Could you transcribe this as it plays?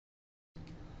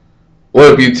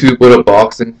What up, YouTube? What up,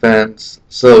 boxing fans?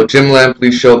 So, Jim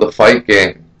Lampley's show, The Fight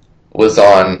Game, was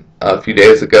on a few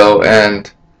days ago,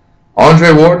 and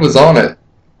Andre Ward was on it.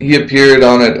 He appeared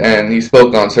on it, and he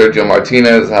spoke on Sergio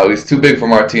Martinez, how he's too big for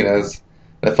Martinez.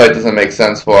 The fight doesn't make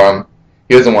sense for him.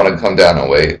 He doesn't want to come down in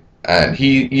weight. And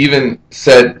he even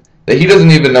said that he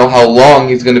doesn't even know how long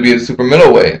he's going to be at super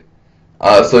middleweight.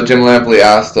 So Jim Lampley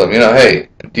asked him, hey,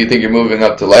 do you think you're moving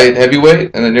up to light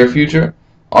heavyweight in the near future?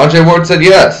 Andre Ward said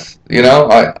yes.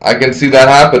 I can see that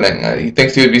happening. He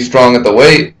thinks he would be strong at the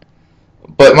weight.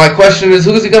 But my question is,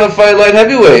 who's he going to fight light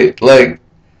heavyweight? Like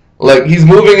he's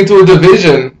moving into a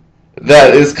division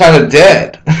that is kind of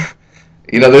dead.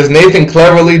 There's Nathan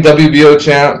Cleverly, WBO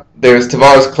champ. There's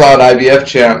Tavares Cloud, IBF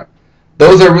champ.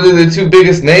 Those are really the two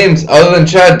biggest names other than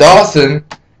Chad Dawson,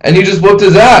 and you just whooped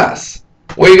his ass.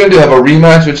 What are you going to do, have a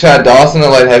rematch with Chad Dawson at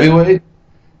light heavyweight?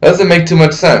 That doesn't make too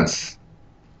much sense.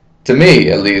 To me,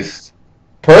 at least.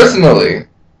 Personally,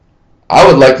 I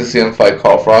would like to see him fight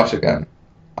Carl Froch again.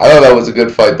 I thought that was a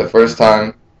good fight the first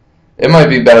time. It might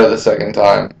be better the second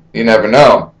time. You never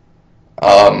know.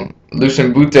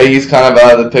 Lucian Bute, he's kind of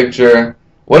out of the picture.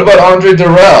 What about Andre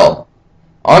Durrell?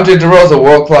 Andre Durrell's a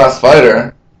world-class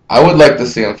fighter. I would like to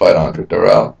see him fight Andre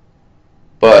Durrell.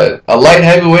 But a light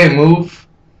heavyweight move,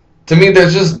 to me,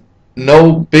 there's just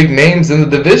no big names in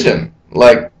the division.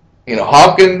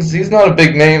 Hopkins, he's not a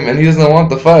big name, and he doesn't want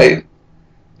the fight.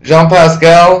 Jean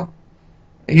Pascal,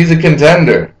 he's a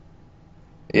contender.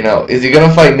 Is he going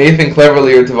to fight Nathan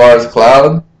Cleverly or Tavares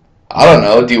Cloud? I don't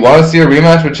know. Do you want to see a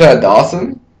rematch with Chad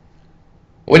Dawson?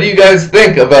 What do you guys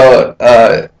think about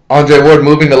Andre Ward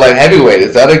moving to light heavyweight?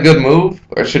 Is that a good move,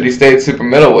 or should he stay at super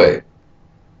middleweight?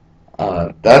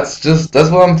 That's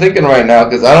what I'm thinking right now,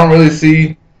 because I don't really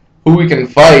see who we can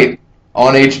fight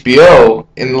on HBO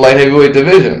in the light heavyweight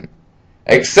division,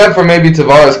 except for maybe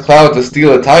Tavares Cloud to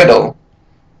steal a title.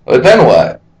 But then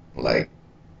what?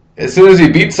 As soon as he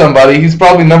beats somebody, he's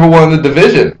probably number one in the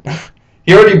division.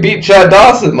 He already beat Chad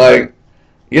Dawson.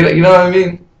 You know what I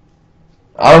mean?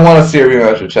 I don't want to see a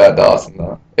rematch with Chad Dawson,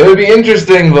 though. It would be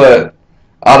interesting, but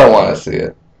I don't want to see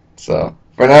it. So,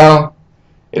 for now,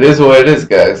 it is what it is,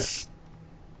 guys.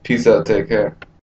 Peace out. Take care.